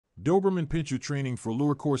Doberman Pinscher training for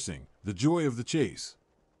lure coursing, the joy of the chase.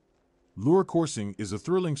 Lure coursing is a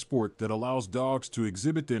thrilling sport that allows dogs to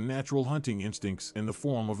exhibit their natural hunting instincts in the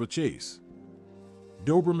form of a chase.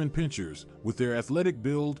 Doberman Pinschers, with their athletic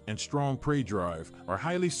build and strong prey drive, are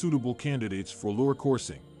highly suitable candidates for lure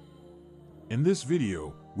coursing. In this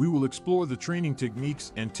video, we will explore the training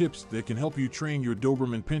techniques and tips that can help you train your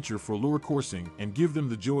Doberman Pinscher for lure coursing and give them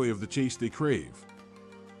the joy of the chase they crave.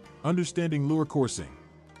 Understanding lure coursing.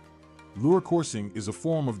 Lure coursing is a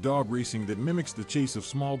form of dog racing that mimics the chase of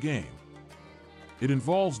small game. It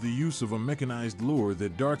involves the use of a mechanized lure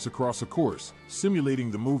that darts across a course,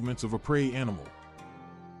 simulating the movements of a prey animal.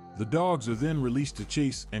 The dogs are then released to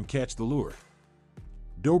chase and catch the lure.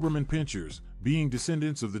 Doberman Pinschers, being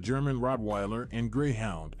descendants of the German Rottweiler and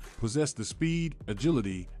Greyhound, possess the speed,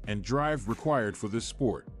 agility, and drive required for this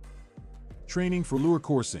sport. Training for lure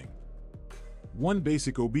coursing. 1.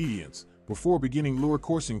 Basic obedience. Before beginning lure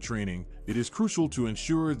coursing training, it is crucial to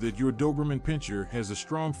ensure that your Doberman Pinscher has a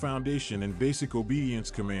strong foundation in basic obedience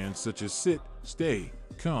commands such as sit, stay,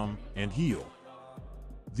 come, and heel.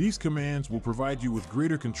 These commands will provide you with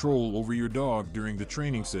greater control over your dog during the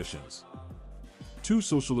training sessions. 2.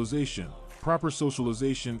 Socialization. Proper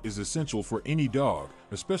socialization is essential for any dog,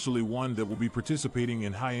 especially one that will be participating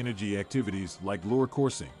in high-energy activities like lure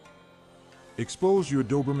coursing. Expose your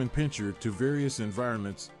Doberman Pinscher to various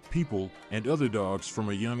environments, people, and other dogs from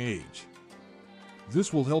a young age.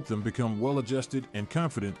 This will help them become well-adjusted and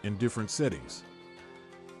confident in different settings.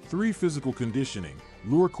 3. Physical conditioning.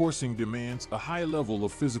 Lure coursing demands a high level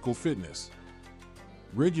of physical fitness.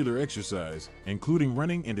 Regular exercise, including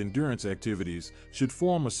running and endurance activities, should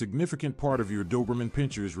form a significant part of your Doberman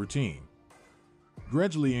Pinscher's routine.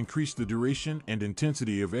 Gradually increase the duration and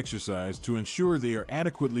intensity of exercise to ensure they are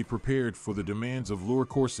adequately prepared for the demands of lure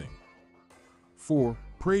coursing. 4.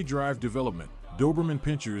 Prey drive development. Doberman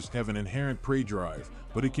Pinschers have an inherent prey drive,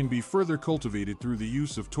 but it can be further cultivated through the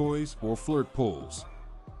use of toys or flirt pulls.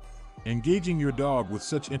 Engaging your dog with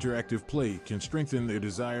such interactive play can strengthen their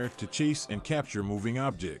desire to chase and capture moving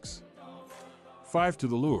objects. 5. To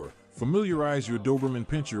the lure. Familiarize your Doberman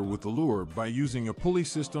Pinscher with the lure by using a pulley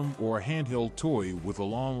system or a handheld toy with a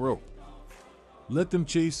long rope. Let them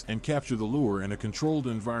chase and capture the lure in a controlled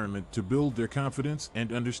environment to build their confidence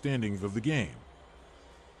and understanding of the game.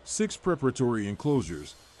 6. Preparatory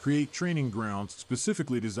enclosures. Create training grounds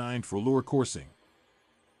specifically designed for lure coursing.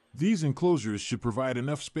 These enclosures should provide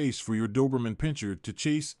enough space for your Doberman Pinscher to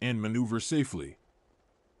chase and maneuver safely.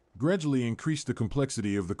 Gradually increase the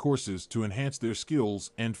complexity of the courses to enhance their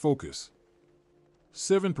skills and focus.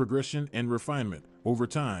 7. Progression and refinement. Over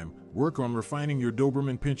time, work on refining your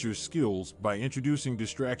Doberman Pinscher's skills by introducing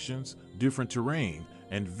distractions, different terrain,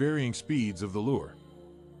 and varying speeds of the lure.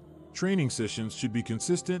 Training sessions should be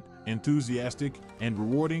consistent, enthusiastic, and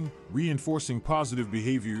rewarding, reinforcing positive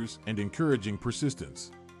behaviors and encouraging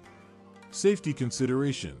persistence. Safety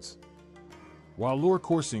considerations. While lure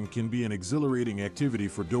coursing can be an exhilarating activity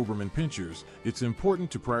for Doberman Pinschers, it's important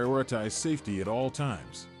to prioritize safety at all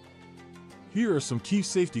times. Here are some key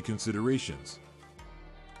safety considerations.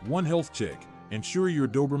 1. Health check. Ensure your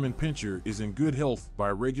Doberman Pinscher is in good health by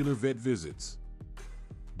regular vet visits.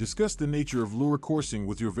 Discuss the nature of lure coursing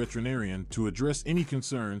with your veterinarian to address any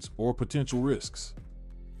concerns or potential risks.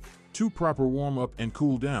 2. Proper warm-up and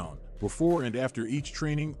cool down. Before and after each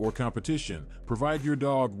training or competition, provide your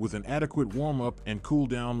dog with an adequate warm-up and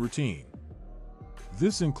cool-down routine.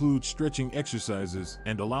 This includes stretching exercises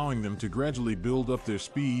and allowing them to gradually build up their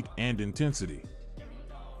speed and intensity.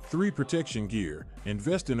 3. Protection gear.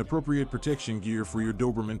 Invest in appropriate protection gear for your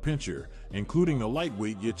Doberman Pinscher, including a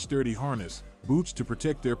lightweight yet sturdy harness, boots to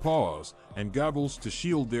protect their paws, and goggles to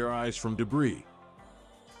shield their eyes from debris.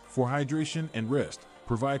 For hydration and rest,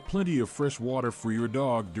 provide plenty of fresh water for your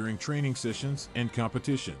dog during training sessions and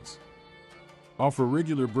competitions. Offer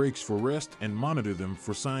regular breaks for rest and monitor them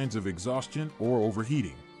for signs of exhaustion or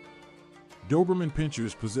overheating. Doberman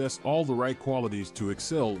Pinschers possess all the right qualities to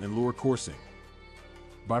excel in lure coursing.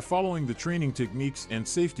 By following the training techniques and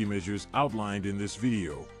safety measures outlined in this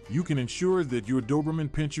video, you can ensure that your Doberman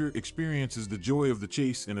Pinscher experiences the joy of the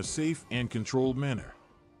chase in a safe and controlled manner.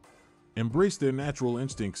 Embrace their natural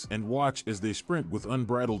instincts and watch as they sprint with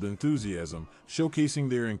unbridled enthusiasm, showcasing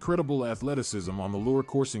their incredible athleticism on the lure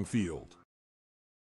coursing field.